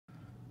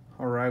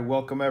Alright,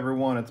 welcome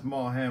everyone, it's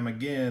Mawham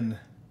again,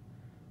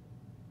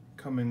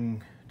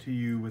 coming to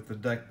you with the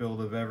deck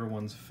build of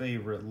everyone's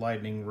favorite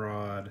lightning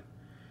rod,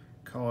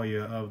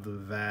 Kaalia of the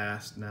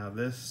Vast. Now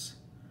this,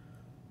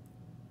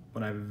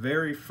 when I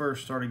very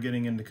first started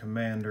getting into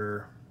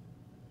Commander,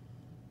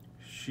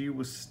 she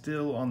was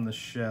still on the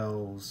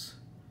shelves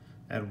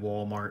at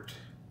Walmart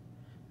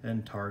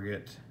and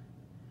Target,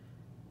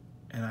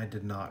 and I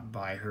did not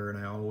buy her, and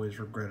I always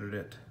regretted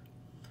it.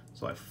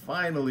 So I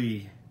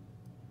finally,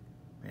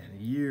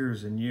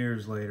 years and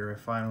years later, I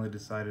finally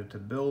decided to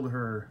build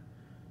her.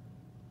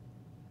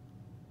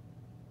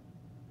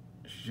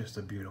 She's just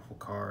a beautiful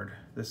card.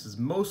 This is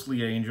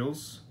mostly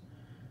angels,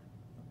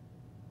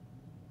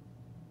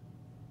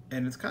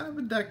 and it's kind of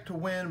a deck to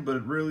win,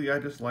 but really I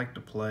just like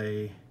to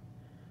play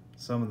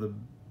some of the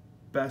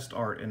best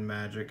art in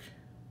Magic,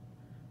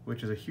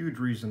 which is a huge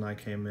reason I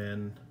came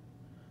in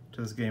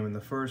to this game in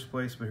the first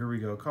place. But here we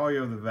go.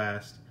 Kaalia of the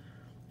Vast,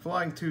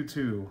 flying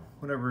 2/2.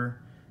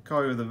 Whenever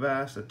Kaalia of the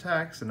Vast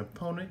attacks an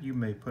opponent, you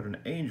may put an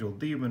angel,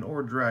 demon,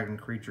 or dragon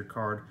creature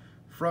card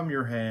from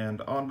your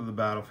hand onto the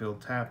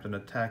battlefield, tapped and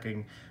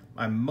attacking.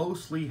 I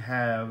mostly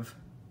have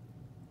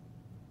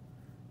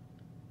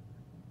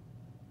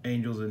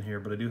angels in here,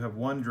 but I do have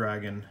one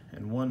dragon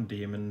and one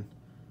demon.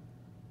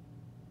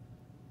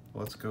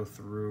 Let's go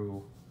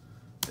through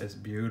this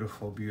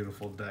beautiful,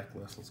 beautiful deck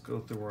list. Let's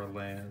go through our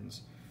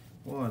lands.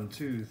 1,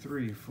 2,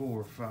 3,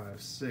 4,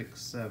 5,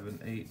 6, 7,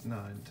 8,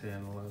 9,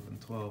 10, 11,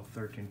 12,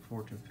 13,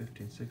 14,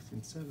 15,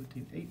 16,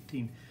 17,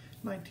 18,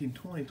 19,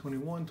 20,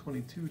 21,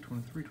 22,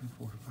 23,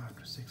 24, 25,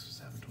 26,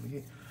 27,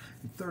 28,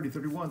 30,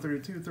 31,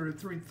 32,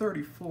 33,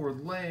 34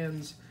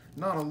 lands.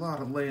 Not a lot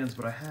of lands,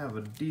 but I have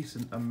a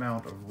decent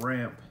amount of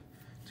ramp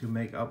to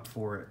make up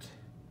for it.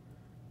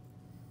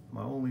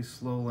 My only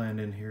slow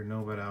land in here,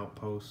 Nova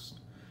Outpost,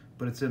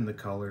 but it's in the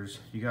colors.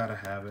 You gotta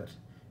have it.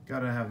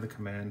 Gotta have the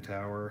command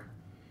tower.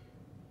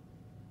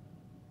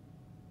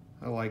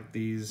 I like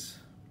these.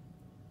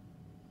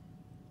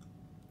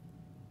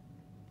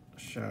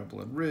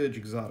 Shadowblood Ridge,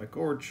 Exotic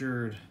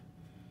Orchard,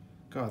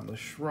 Godless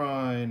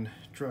Shrine,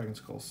 Dragon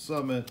Skull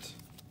Summit,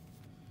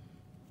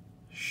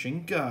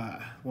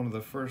 Shinka, one of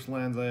the first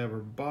lands I ever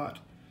bought.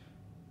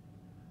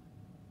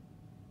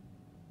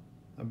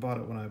 I bought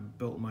it when I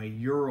built my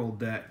Ural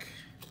deck.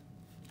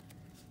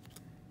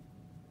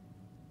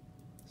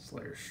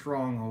 Slayer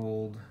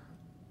Stronghold,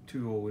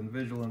 2/0 in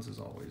Vigilance is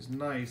always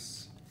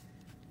nice.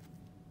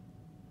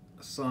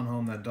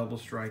 Sunhome, that double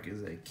strike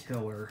is a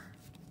killer.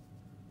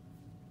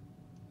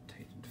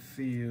 Tainted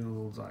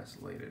Fields,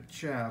 Isolated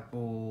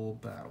Chapel,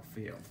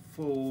 Battlefield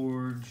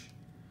Forge,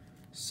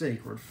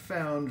 Sacred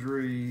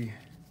Foundry,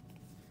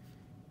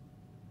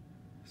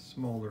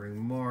 Smoldering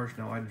Marsh.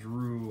 Now I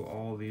drew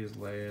all these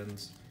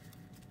lands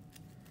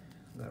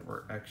that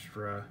were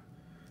extra,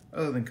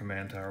 other than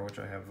Command Tower, which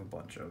I have a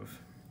bunch of.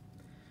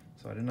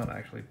 So I did not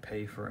actually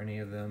pay for any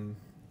of them,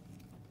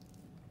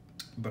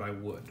 but I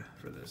would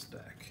for this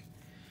deck.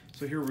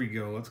 So here we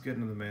go. Let's get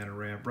into the mana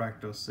ramp.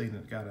 Rakdos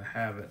Signet, gotta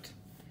have it.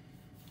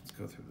 Let's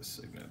go through the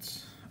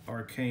signets.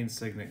 Arcane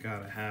Signet,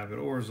 gotta have it.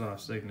 Orzhov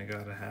Signet,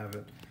 gotta have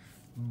it.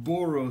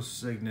 Boros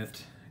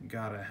Signet,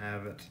 gotta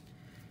have it.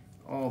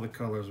 All the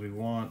colors we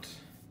want.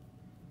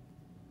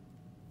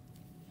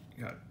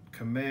 Got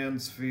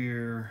Command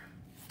Sphere,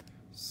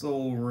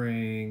 Soul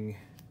Ring.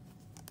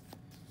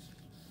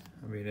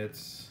 I mean,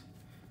 it's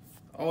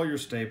all your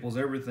staples,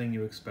 everything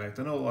you expect.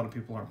 I know a lot of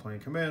people aren't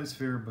playing Command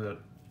Sphere,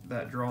 but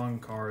that drawing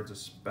cards,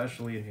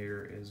 especially in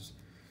here, is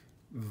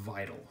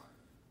vital.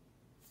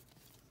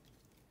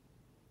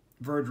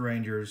 Verge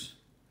Rangers,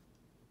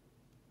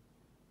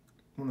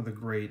 one of the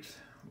great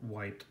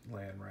white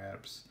land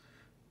wraps.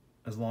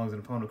 As long as an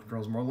opponent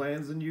controls more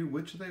lands than you,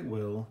 which they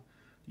will,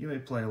 you may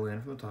play a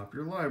land from the top of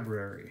your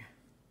library.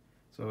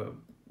 So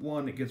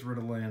one, it gets rid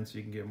of lands so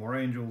you can get more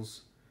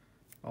angels.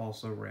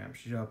 Also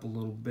ramps you up a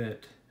little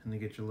bit, and they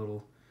get your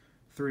little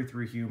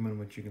 3/3 human,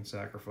 which you can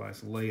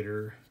sacrifice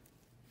later.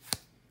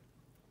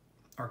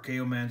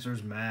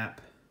 Archaeomancer's Map,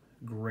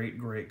 great,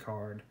 great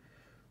card.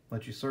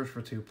 Let you search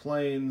for 2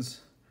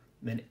 planes.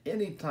 Then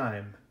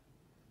anytime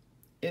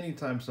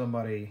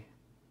somebody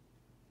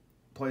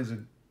plays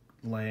a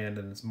land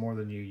and it's more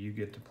than you, you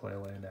get to play a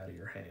land out of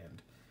your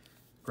hand.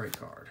 Great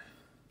card.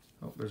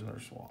 Oh, there's another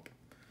swamp.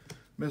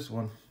 Missed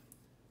one.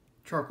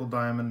 Charcoal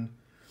Diamond.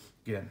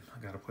 Again, I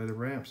gotta play the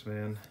ramps,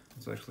 man.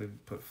 Let's actually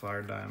put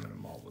Fire Diamond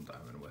and Malva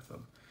Diamond with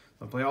them.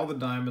 So I'll play all the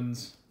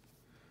diamonds.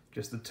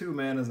 Just the 2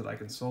 manas that I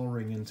can Soul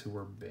Ring into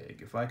are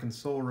big. If I can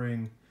Soul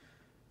Ring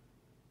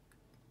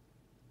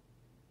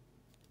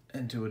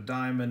into a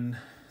diamond,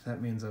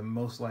 that means I'm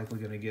most likely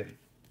going to get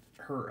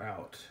her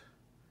out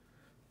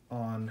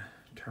on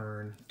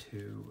turn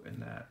 2, and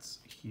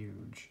that's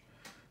huge.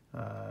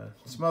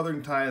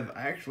 Smothering Tithe,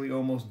 I actually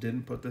almost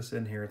didn't put this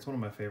in here. It's one of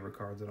my favorite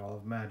cards in all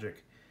of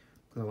Magic,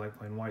 because I like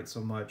playing white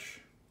so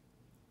much.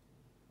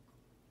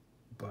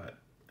 But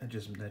it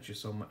just nets you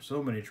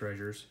so many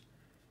treasures.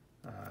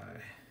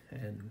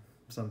 And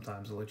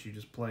sometimes it'll let you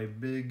just play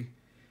big,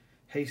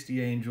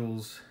 hasty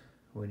angels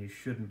when you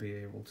shouldn't be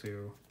able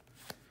to.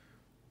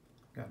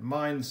 Got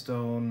Mind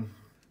Stone.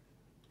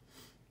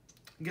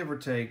 Give or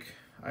take,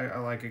 I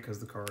like it because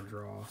the card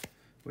draw,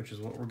 which is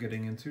what we're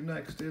getting into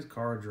next, is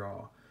card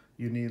draw.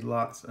 You need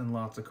lots and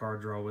lots of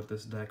card draw with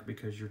this deck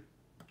because you're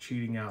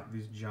cheating out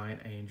these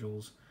giant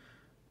angels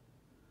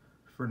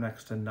for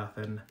next to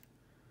nothing.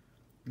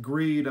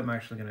 Greed, I'm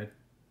actually going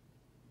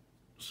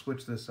to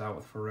switch this out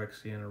with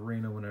Phyrexian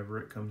Arena whenever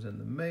it comes in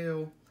the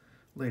mail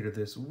later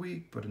this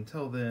week. But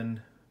until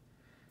then,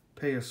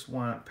 pay a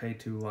swamp, pay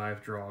 2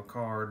 life, draw a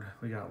card.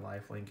 We got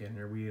lifelink in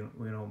here.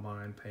 We don't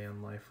mind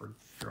paying life for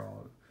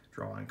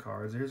drawing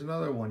cards. Here's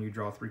another one. You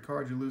draw 3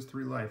 cards, you lose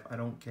 3 life. I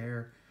don't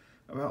care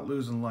about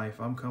losing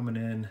life. I'm coming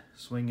in,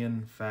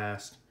 swinging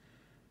fast,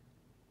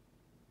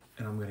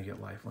 and I'm going to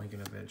get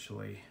lifelinking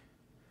eventually.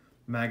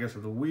 Magus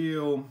of the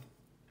Wheel.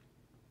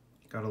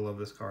 Gotta love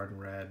this card in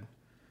red.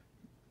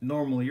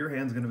 Normally, your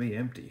hand's going to be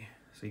empty.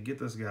 So you get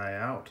this guy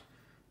out.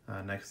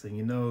 Next thing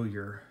you know,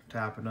 you're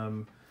tapping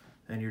them,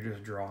 and you're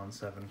just drawing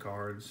 7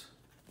 cards.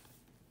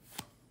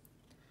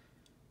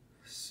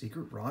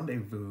 Secret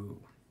Rendezvous.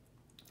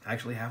 I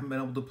actually haven't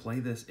been able to play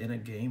this in a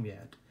game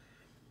yet.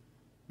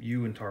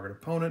 You and target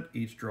opponent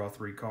each draw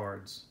 3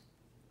 cards.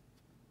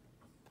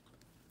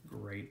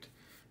 Great.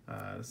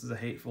 This is a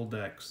hateful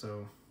deck,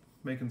 so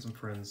making some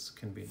friends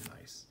can be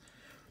nice.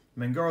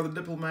 Mengar the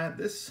Diplomat.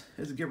 This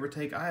is give or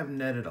take. I have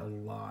netted a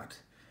lot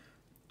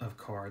of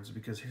cards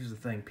because here's the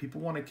thing. People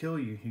want to kill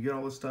you. You get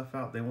all this stuff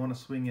out. They want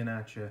to swing in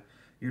at you.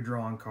 You're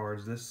drawing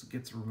cards. This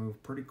gets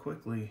removed pretty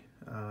quickly,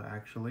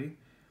 actually.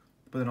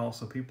 But then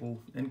also people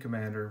in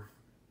Commander,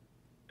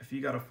 if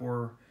you got a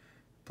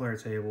 4-player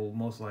table,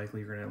 most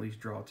likely you're going to at least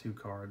draw 2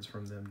 cards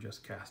from them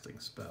just casting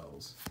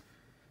spells.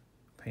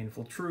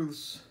 Painful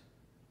Truths.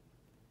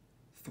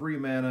 3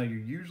 mana, you're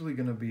usually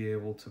going to be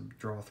able to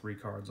draw 3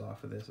 cards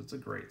off of this. It's a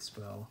great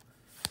spell.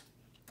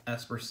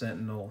 Esper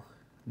Sentinel,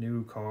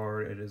 new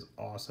card. It is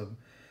awesome.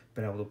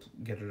 Been able to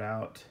get it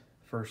out.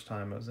 First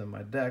time it was in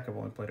my deck. I've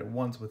only played it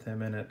once with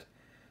him in it.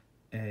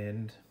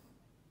 And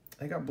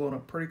I got blown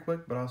up pretty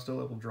quick, but I was still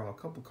able to draw a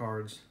couple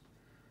cards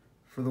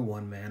for the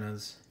 1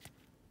 manas.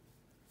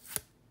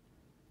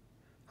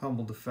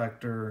 Humble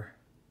Defector.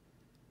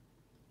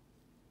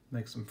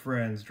 Make some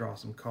friends, draw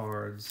some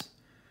cards.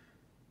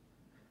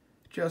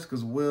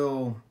 Jessica's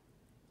Will,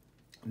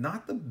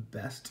 not the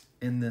best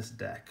in this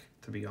deck,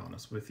 to be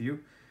honest with you.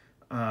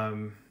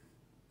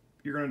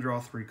 You're going to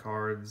draw 3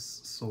 cards,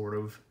 sort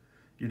of.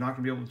 You're not going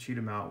to be able to cheat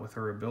him out with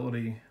her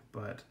ability,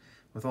 but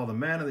with all the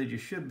mana that you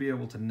should be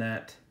able to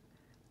net,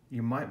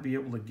 you might be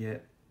able to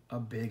get a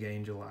big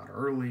angel out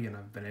early, and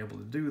I've been able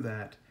to do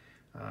that.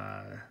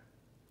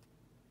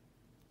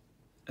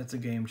 It's a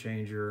game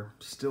changer,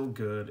 still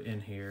good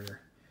in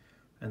here.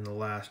 And the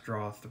last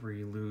draw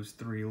 3, lose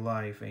 3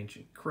 life,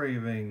 Ancient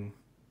Craving.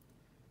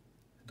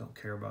 Don't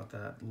care about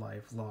that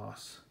life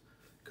loss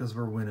because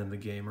we're winning the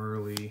game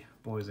early,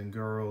 boys and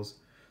girls.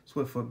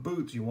 Swiftfoot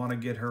Boots, you want to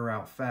get her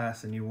out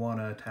fast and you want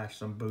to attach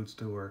some boots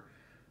to her.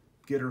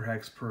 Get her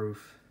hexproof,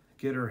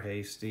 get her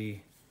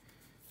hasty.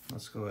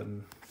 Let's go ahead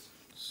and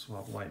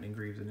swap Lightning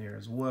Greaves in here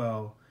as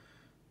well.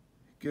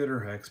 Get her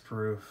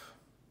hexproof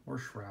or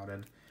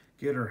shrouded.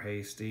 Get her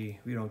hasty.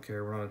 We don't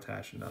care, we're not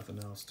attaching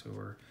nothing else to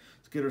her.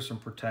 Get her some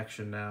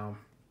protection now.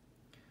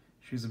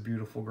 She's a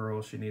beautiful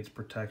girl. She needs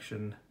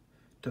protection.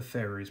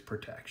 Teferi's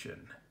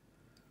protection.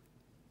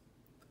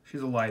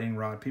 She's a lightning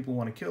rod. People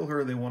want to kill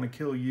her. They want to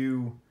kill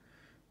you.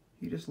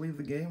 You just leave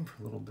the game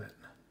for a little bit.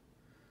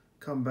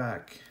 Come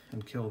back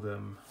and kill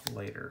them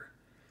later.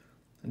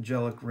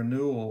 Angelic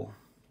Renewal.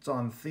 It's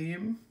on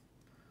theme.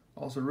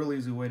 Also, real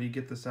easy way to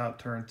get this out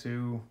turn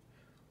 2.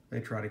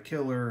 They try to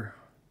kill her.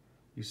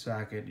 You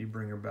sack it. You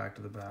bring her back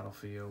to the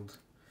battlefield.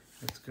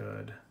 It's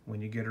good. When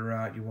you get her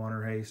out, you want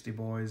her hasty,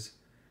 boys.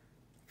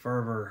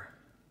 Fervor.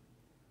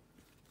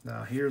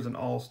 Now, here's an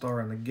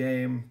all-star in the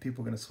game.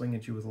 People are going to swing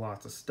at you with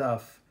lots of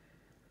stuff.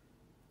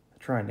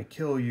 Trying to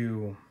kill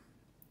you.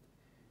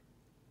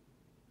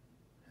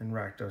 And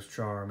Rakdos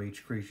Charm.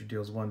 Each creature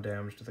deals 1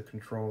 damage to the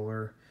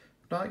controller.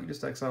 If not, you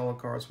just exile all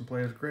cards from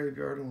player's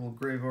graveyard. A little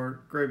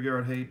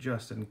graveyard hate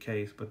just in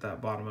case. But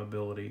that bottom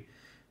ability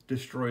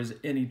destroys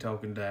any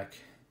token deck.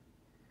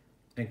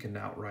 And can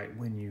outright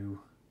win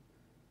you.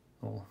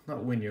 Well,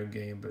 not win you a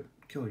game, but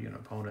kill you an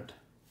opponent.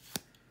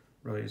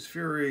 Rebellious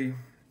Fury,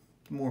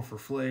 more for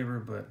flavor,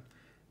 but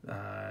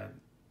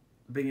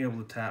being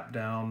able to tap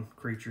down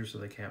creatures so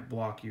they can't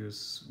block you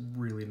is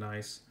really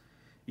nice.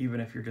 Even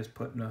if you're just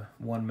putting a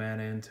 1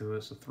 mana into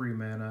it, so 3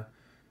 mana,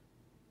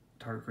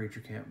 target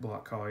creature can't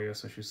block Kaalia,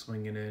 so she's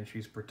swinging in,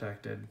 she's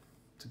protected.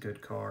 It's a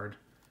good card.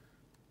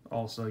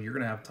 Also, you're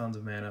going to have tons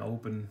of mana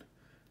open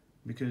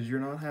because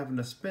you're not having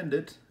to spend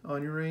it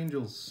on your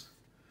angels.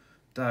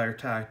 Dire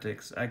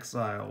Tactics,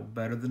 Exile,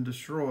 better than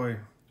Destroy. You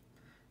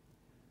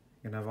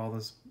can have all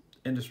this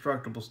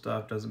indestructible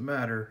stuff, doesn't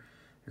matter.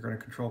 You're going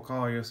to control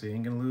Kaalia, so you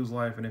ain't going to lose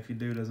life, and if you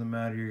do, doesn't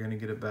matter, you're going to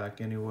get it back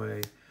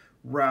anyway.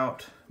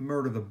 Rout,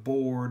 Murder the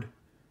Board,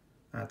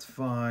 that's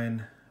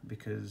fine,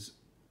 because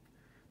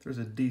there's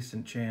a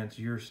decent chance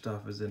your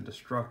stuff is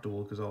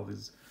indestructible because all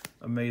these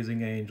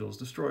amazing angels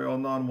destroy all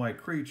non-white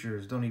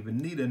creatures. Don't even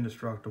need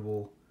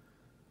indestructible.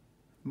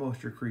 Most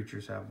of your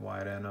creatures have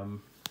white in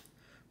them.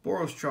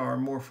 Boros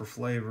Charm, more for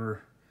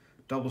flavor.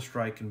 Double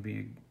Strike can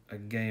be a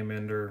game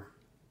ender.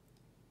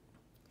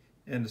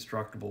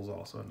 Indestructible is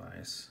also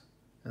nice.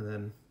 And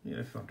then, you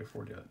know, if you want to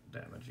afford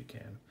damage, you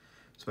can.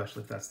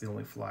 Especially if that's the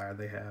only flyer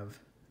they have.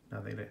 Now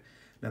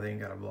they ain't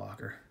got a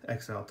blocker.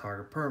 Exile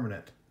target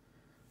permanent.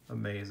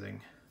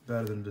 Amazing.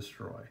 Better than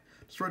destroy.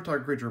 Destroy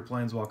target creature or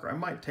planeswalker. I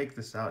might take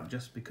this out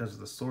just because of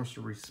the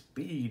sorcery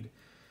speed.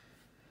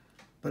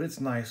 But it's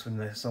nice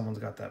when someone's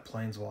got that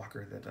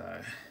planeswalker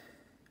that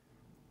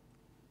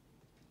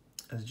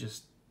is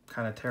just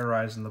kind of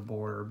terrorizing the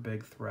board or a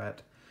big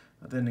threat.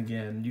 But then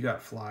again, you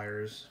got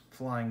flyers.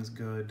 Flying's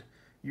good.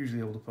 Usually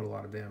able to put a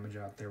lot of damage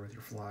out there with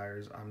your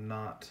flyers. I'm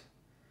not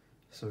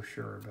so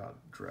sure about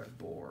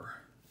Dreadbore.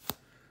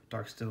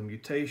 Darksteel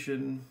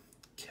Mutation,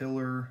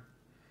 Killer,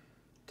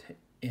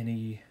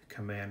 any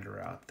commander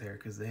out there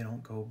because they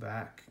don't go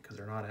back because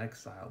they're not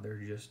exiled. They're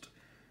just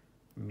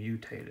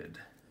mutated.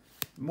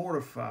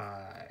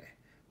 Mortify,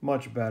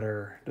 much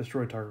better.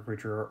 Destroy target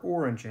creature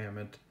or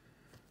enchantment.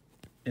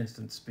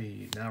 Instant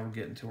speed. Now we're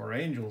getting to our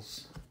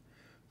angels.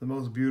 The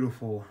most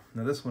beautiful.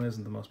 Now this one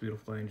isn't the most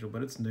beautiful angel,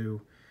 but it's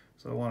new,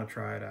 so I want to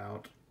try it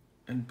out.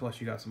 And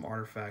plus you got some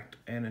artifact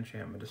and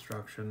enchantment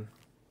destruction.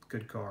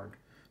 Good card.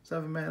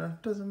 7 mana,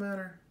 doesn't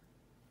matter,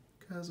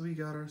 because we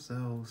got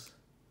ourselves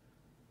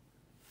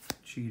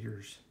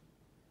cheaters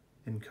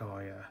in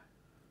Kaalia.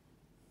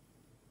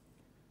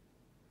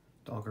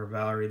 Dalker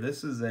Valkyrie.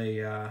 This is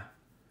a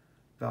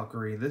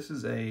Valkyrie. This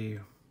is a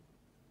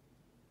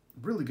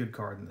really good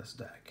card in this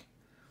deck.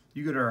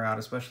 You get her out,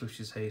 especially if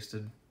she's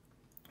hasted.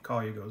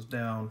 Kaalia goes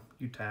down.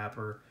 You tap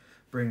her,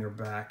 bring her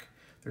back.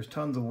 There's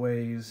tons of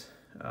ways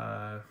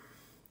that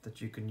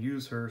you can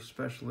use her,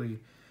 especially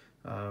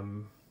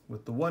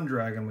with the one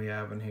dragon we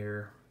have in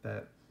here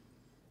that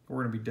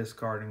we're going to be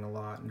discarding a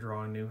lot and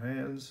drawing new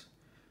hands.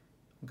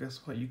 Well,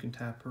 guess what? You can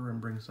tap her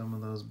and bring some of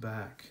those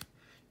back.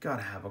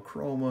 Gotta have a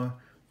Chroma.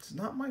 It's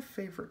not my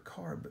favorite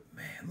card, but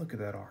man, look at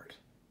that art.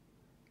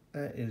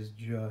 That is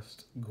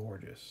just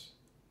gorgeous.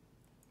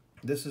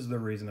 This is the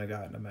reason I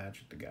got into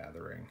Magic the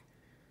Gathering.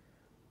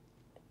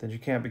 Then you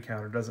can't be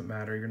countered. Doesn't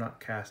matter. You're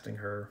not casting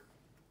her.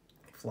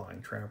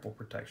 Flying, trample,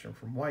 protection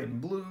from white and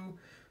blue.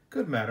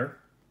 Could matter.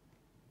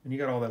 And you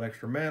got all that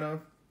extra mana.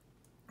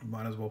 You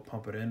might as well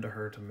pump it into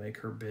her to make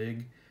her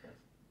big.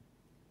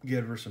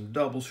 Give her some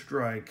double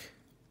strike.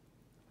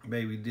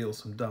 Maybe deal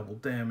some double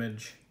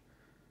damage.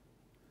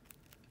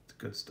 It's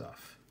good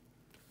stuff.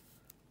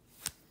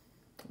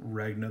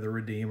 Regna the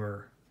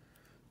Redeemer.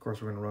 Of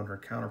course, we're going to run her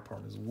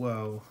counterpart as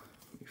well.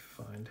 Let me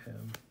find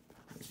him.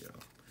 There we go.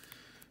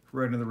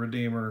 Regna the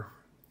Redeemer.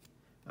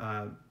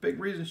 Big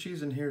reason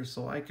she's in here is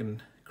so I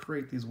can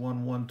create these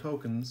 1/1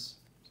 tokens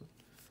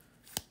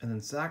and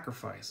then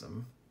sacrifice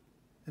them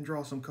and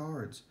draw some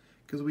cards.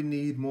 Because we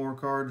need more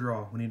card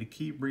draw. We need to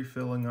keep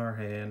refilling our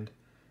hand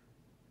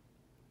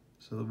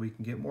so that we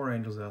can get more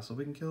angels out, so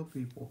we can kill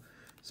people.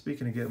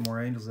 Speaking of getting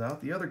more angels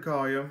out, the other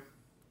Kaalia,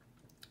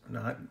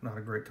 not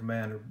a great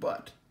commander,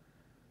 but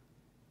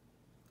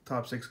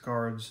top 6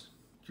 cards,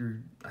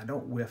 I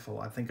don't whiffle.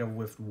 I think I've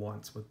whiffed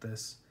once with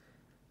this,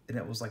 and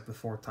it was like the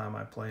 4th time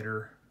I played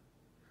her.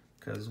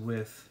 Because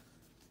with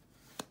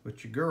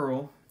your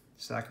girl,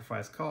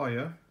 sacrifice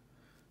Kaalia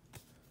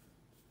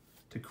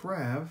to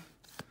Krav,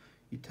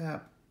 you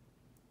tap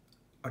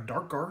a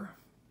Darkar,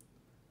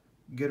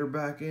 get her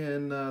back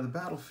in the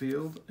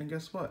battlefield, and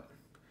guess what?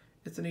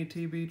 It's an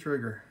ETB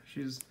trigger.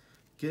 She's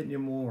getting you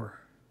more.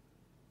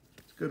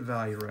 It's good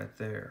value right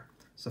there.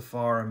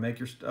 Safara, make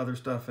your other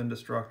stuff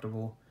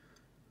indestructible.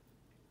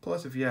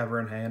 Plus, if you have her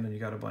in hand and you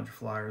got a bunch of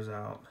flyers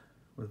out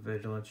with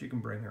Vigilance, you can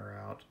bring her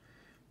out.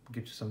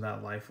 Get you some of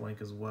that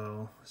lifelink as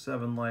well.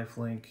 7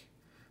 lifelink.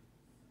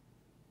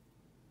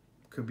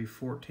 Could be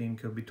 14,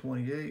 could be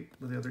 28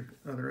 with the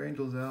other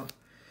angels out.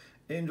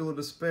 Angel of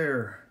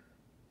Despair.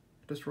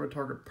 Destroy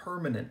target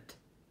permanent.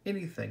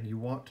 Anything you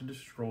want to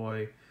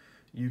destroy,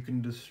 you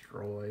can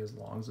destroy as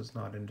long as it's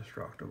not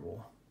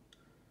indestructible.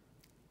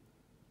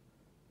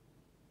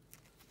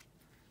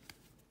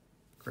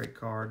 Great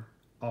card.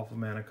 Awful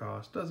mana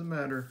cost. Doesn't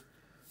matter.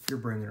 You're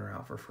bringing her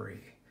out for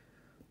free.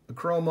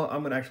 Chroma,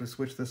 I'm going to actually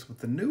switch this with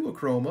the new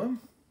Chroma.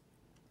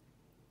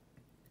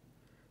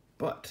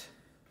 But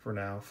for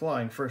now,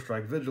 flying, first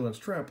strike, vigilance,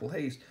 trample,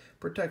 haste,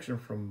 protection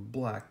from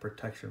black,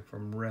 protection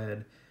from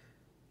red.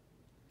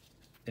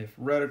 If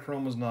red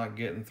Achroma's not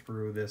getting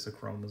through, this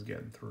Achroma's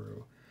getting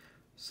through.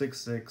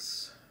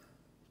 6/6.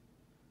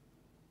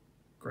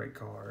 Great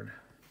card.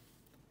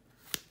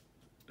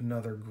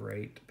 Another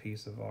great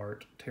piece of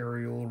art.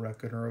 Teriel,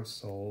 Reckoner of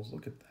Souls.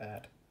 Look at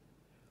that.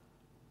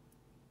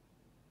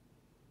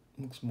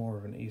 Looks more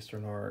of an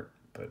Eastern art,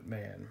 but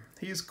man,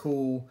 he's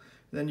cool.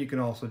 Then you can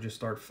also just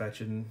start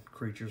fetching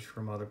creatures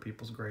from other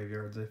people's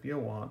graveyards if you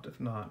want. If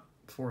not,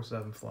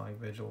 4/7 flying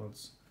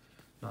vigilance.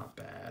 Not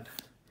bad.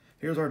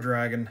 Here's our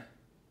dragon.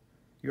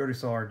 You already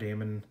saw our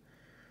demon.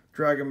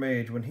 Dragon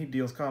Mage, when he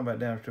deals combat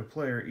damage to a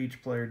player,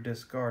 each player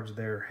discards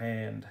their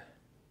hand.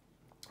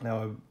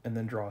 Now, and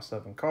then draw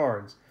 7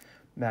 cards.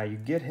 Now you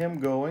get him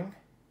going.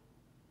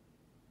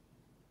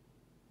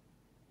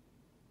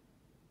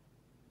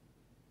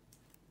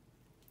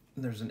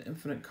 There's an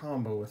infinite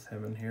combo with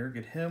him in here.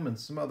 Get him and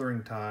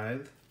Smothering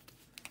Tithe.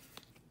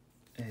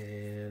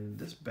 And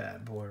this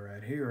bad boy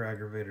right here,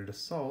 Aggravated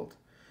Assault.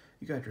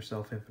 You got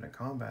yourself infinite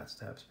combat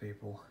steps,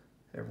 people.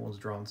 Everyone's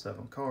drawn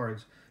 7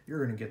 cards.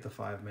 You're going to get the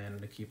 5 mana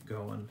to keep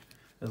going.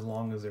 As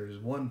long as there's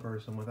one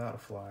person without a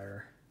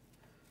flyer.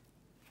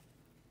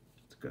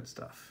 It's good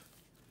stuff.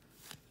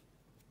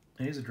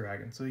 And he's a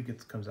dragon, so he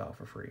comes out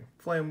for free.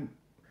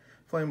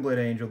 Flameblade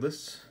Angel.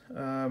 This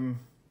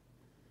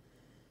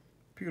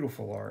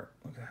beautiful art.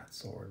 Look at that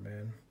sword,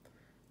 man.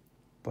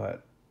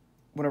 But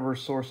whenever a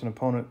source an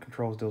opponent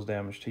controls deals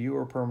damage to you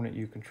or a permanent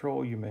you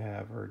control, you may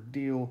have her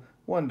deal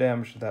 1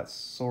 damage to that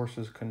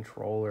source's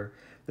controller.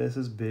 This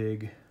is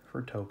big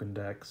for token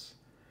decks.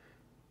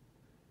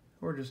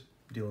 Or just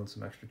dealing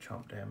some extra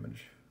chump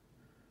damage.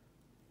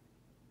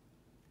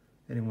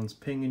 Anyone's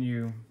pinging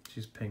you,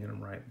 she's pinging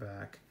them right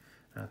back.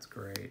 That's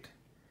great.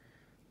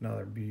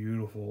 Another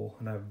beautiful,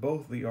 and I have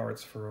both the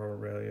arts for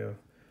Aurelia.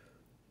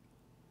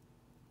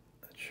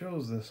 I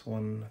chose this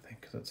one, I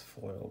think, because it's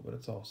foil, but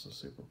it's also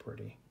super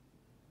pretty.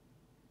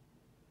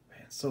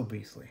 Man, so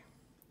beastly.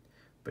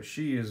 But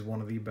she is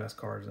one of the best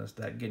cards in this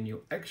deck, getting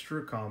you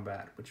extra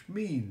combat, which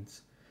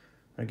means,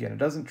 again, it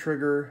doesn't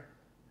trigger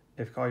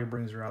if Kaalia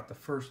brings her out the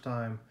first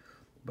time,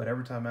 but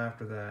every time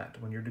after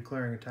that, when you're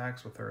declaring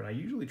attacks with her, and I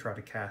usually try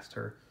to cast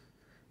her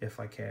if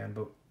I can,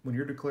 but when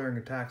you're declaring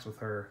attacks with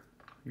her,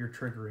 you're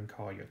triggering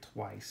Kaalia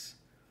twice.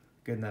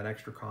 Getting that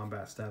extra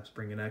combat steps,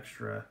 bringing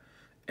extra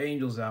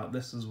angels out.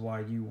 This is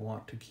why you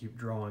want to keep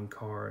drawing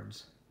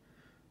cards.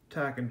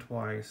 Attacking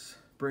twice,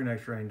 bring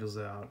extra angels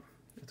out.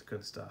 It's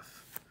good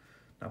stuff.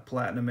 Now,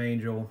 Platinum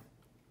Angel,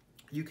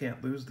 you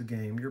can't lose the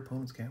game. Your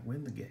opponents can't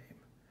win the game.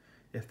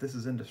 If this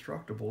is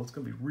indestructible, it's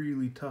going to be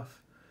really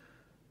tough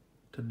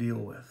to deal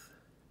with.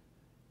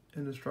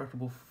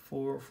 Indestructible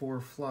for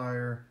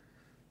flyer.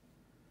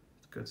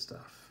 It's good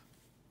stuff.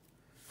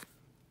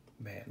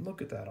 Man,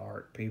 look at that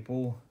art,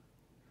 people.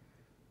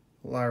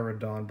 Lyra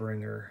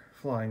Dawnbringer,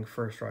 flying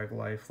first strike,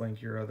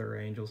 lifelink. Your other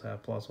angels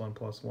have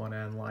 +1/+1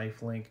 and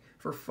lifelink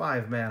for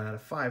 5 mana out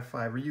of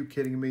 5/5. Are you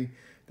kidding me?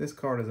 This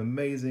card is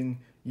amazing.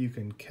 You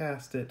can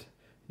cast it.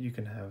 You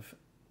can have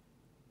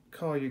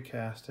Kaalia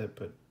cast it,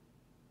 but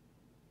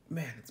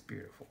man, it's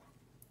beautiful.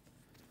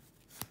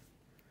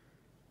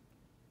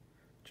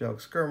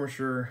 Jug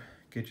Skirmisher,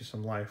 get you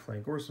some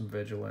lifelink or some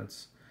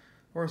vigilance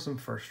or some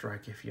first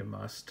strike if you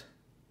must.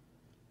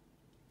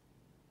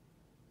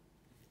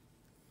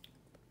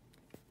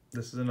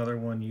 This is another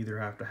one you either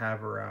have to have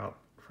her out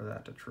for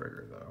that to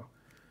trigger, though.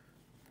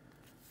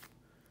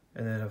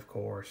 And then, of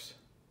course,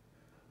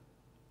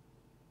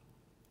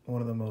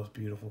 one of the most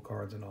beautiful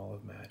cards in all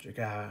of Magic.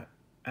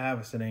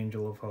 Avacyn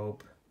Angel of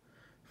Hope.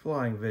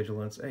 Flying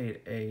Vigilance,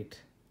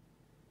 8/8.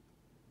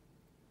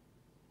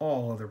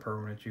 All other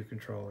permanents you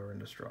control are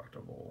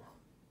indestructible.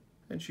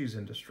 And she's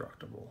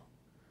indestructible.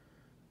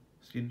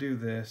 So you do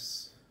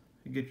this,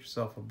 you get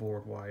yourself a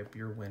board wipe,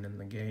 you're winning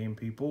the game,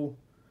 people.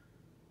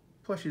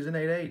 Plus she's an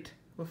 8/8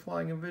 with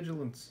Flying and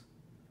Vigilance.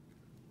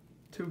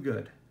 Too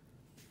good.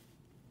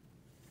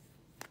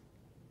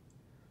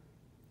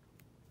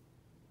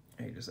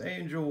 Aegis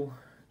Angel,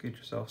 get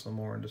yourself some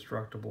more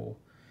indestructible.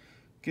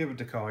 Give it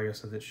to Kaalia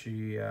so that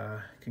she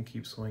can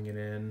keep swinging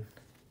in.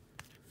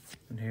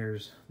 And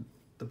here's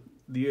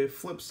the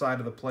flip side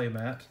of the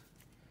playmat.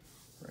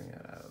 Bring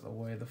it out of the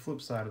way. The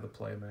flip side of the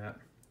playmat.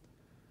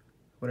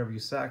 Whenever you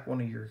sack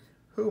one of your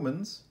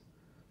humans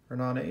or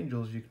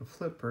non-angels, you can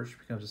flip her. She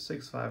becomes a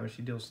 6/5 and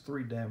she deals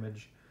 3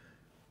 damage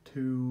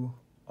to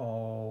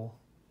all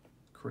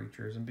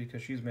creatures. And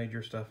because she's made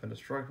your stuff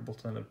indestructible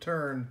to end of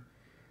turn,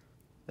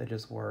 that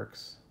just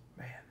works.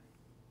 Man.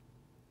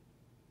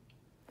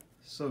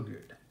 So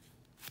good.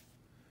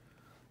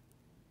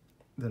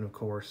 Then, of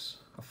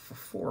course, a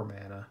 4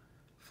 mana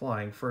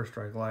flying first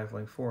strike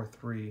lifelink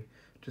 4/3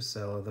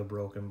 Gisela the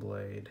Broken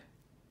Blade.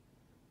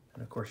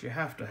 And of course, you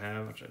have to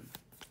have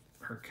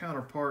her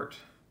counterpart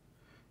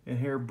in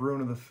here,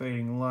 Bruna the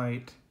Fading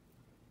Light,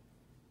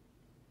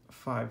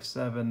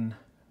 5/7.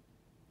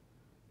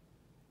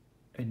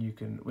 And you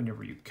can,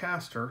 whenever you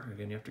cast her,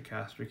 again, you have to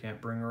cast her, you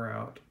can't bring her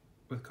out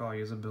with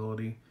Kaalia's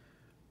ability.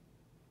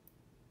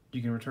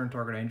 You can return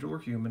target angel or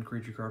human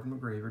creature card from the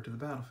graveyard to the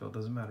battlefield.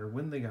 Doesn't matter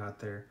when they got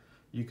there,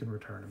 you can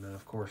return them. And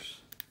of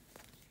course,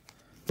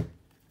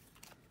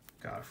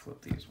 gotta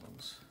flip these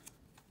ones.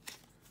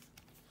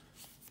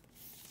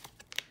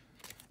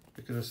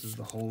 Because this is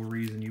the whole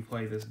reason you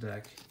play this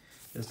deck,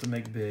 is to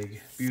make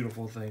big,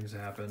 beautiful things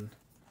happen.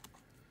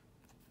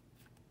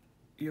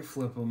 You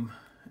flip them,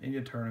 and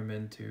you turn them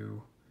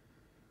into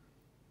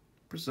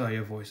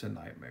Briselia, Voice of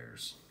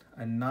Nightmares.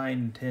 A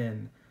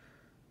 9/10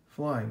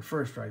 flying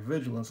first strike,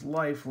 vigilance,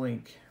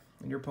 lifelink,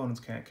 and your opponents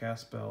can't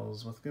cast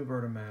spells with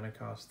converted mana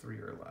cost 3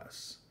 or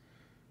less.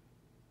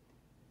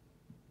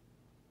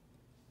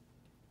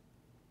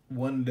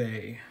 one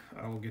day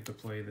I will get to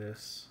play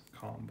this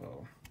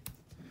combo.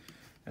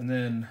 And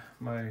then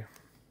my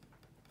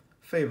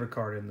favorite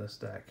card in this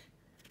deck,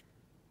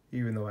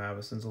 even though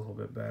Avacyn's a little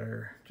bit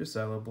better,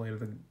 Gisela, Blade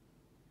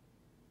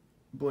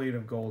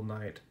of Gold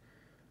Knight.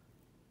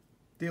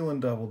 Dealing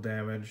double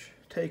damage,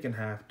 taking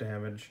half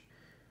damage.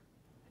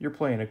 You're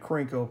playing a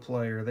Krenko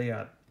player. They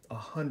got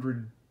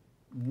 100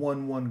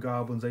 1/1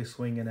 goblins. They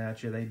swinging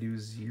at you. They do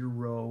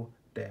 0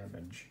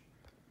 damage.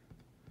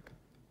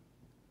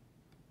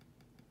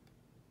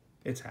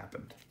 It's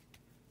happened,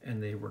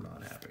 and they were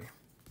not happy.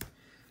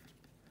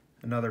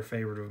 Another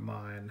favorite of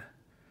mine,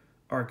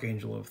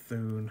 Archangel of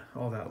Thune.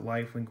 All that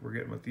lifelink we're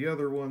getting with the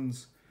other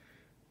ones,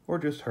 or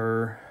just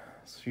her.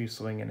 She's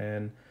swinging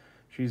in.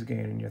 She's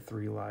gaining you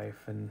 3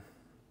 life and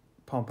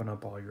pumping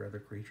up all your other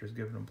creatures,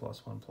 giving them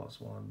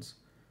 +1/+1s.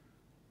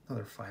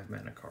 Another 5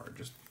 mana card,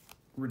 just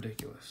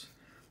ridiculous.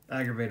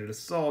 Aggravated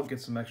Assault,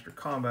 get some extra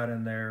combat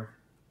in there.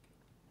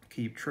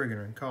 Keep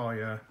triggering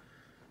Kaalia.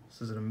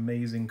 This is an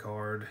amazing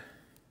card.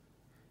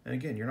 And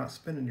again, you're not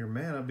spending your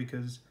mana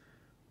because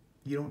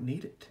you don't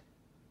need it.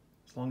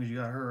 As long as you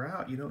got her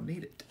out, you don't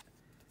need it.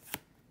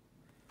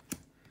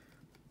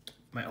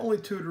 My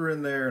only tutor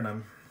in there, and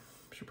I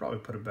should probably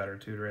put a better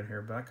tutor in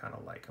here, but I kind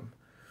of like him.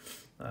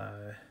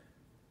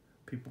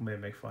 People may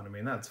make fun of me,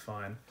 and that's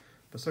fine.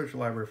 But search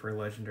your library for a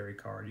legendary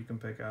card. You can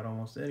pick out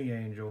almost any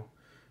angel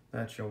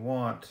that you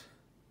want.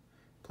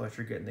 Plus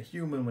you're getting the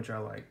human, which I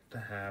like to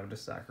have to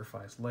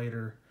sacrifice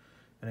later.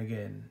 And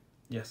again,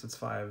 yes, it's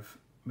 5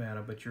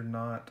 mana, but you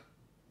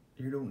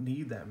don't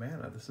need that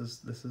mana. This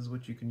is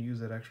what you can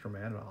use that extra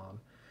mana on,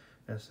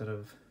 instead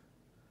of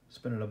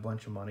spending a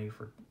bunch of money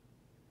for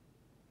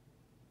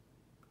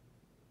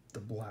the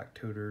black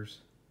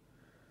tutors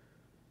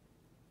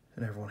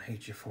and everyone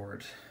hates you for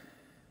it.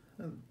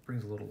 It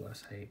brings a little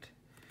less hate.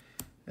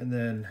 And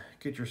then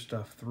get your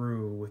stuff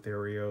through with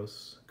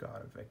Arios,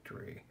 God of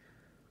Victory.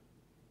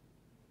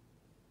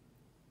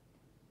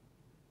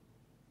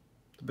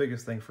 The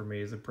biggest thing for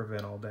me is to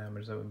prevent all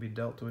damage that would be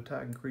dealt to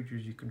attacking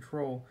creatures you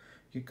control.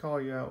 You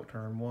Kaalia out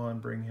turn 1,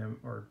 bring him,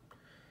 or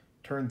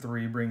turn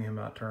 3, bring him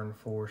out turn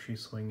 4.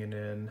 She's swinging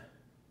in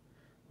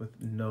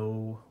with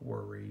no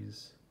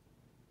worries.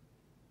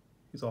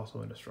 He's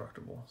also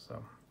indestructible,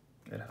 so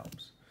it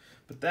helps.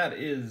 But that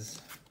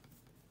is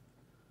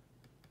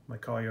my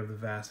Kaalia of the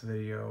Vast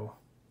video.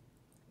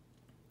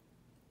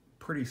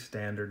 Pretty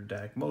standard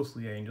deck,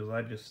 mostly angels.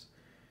 I just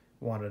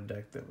wanted a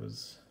deck that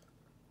was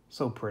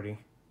so pretty.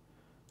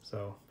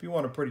 So if you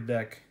want a pretty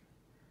deck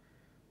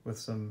with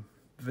some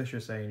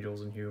vicious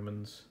angels and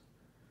humans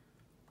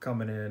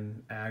coming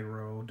in,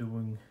 aggro,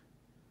 doing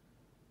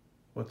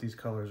what these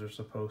colors are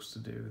supposed to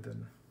do,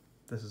 then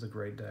this is a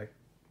great deck.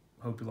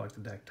 Hope you like the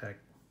deck tech.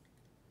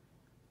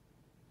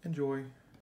 Enjoy.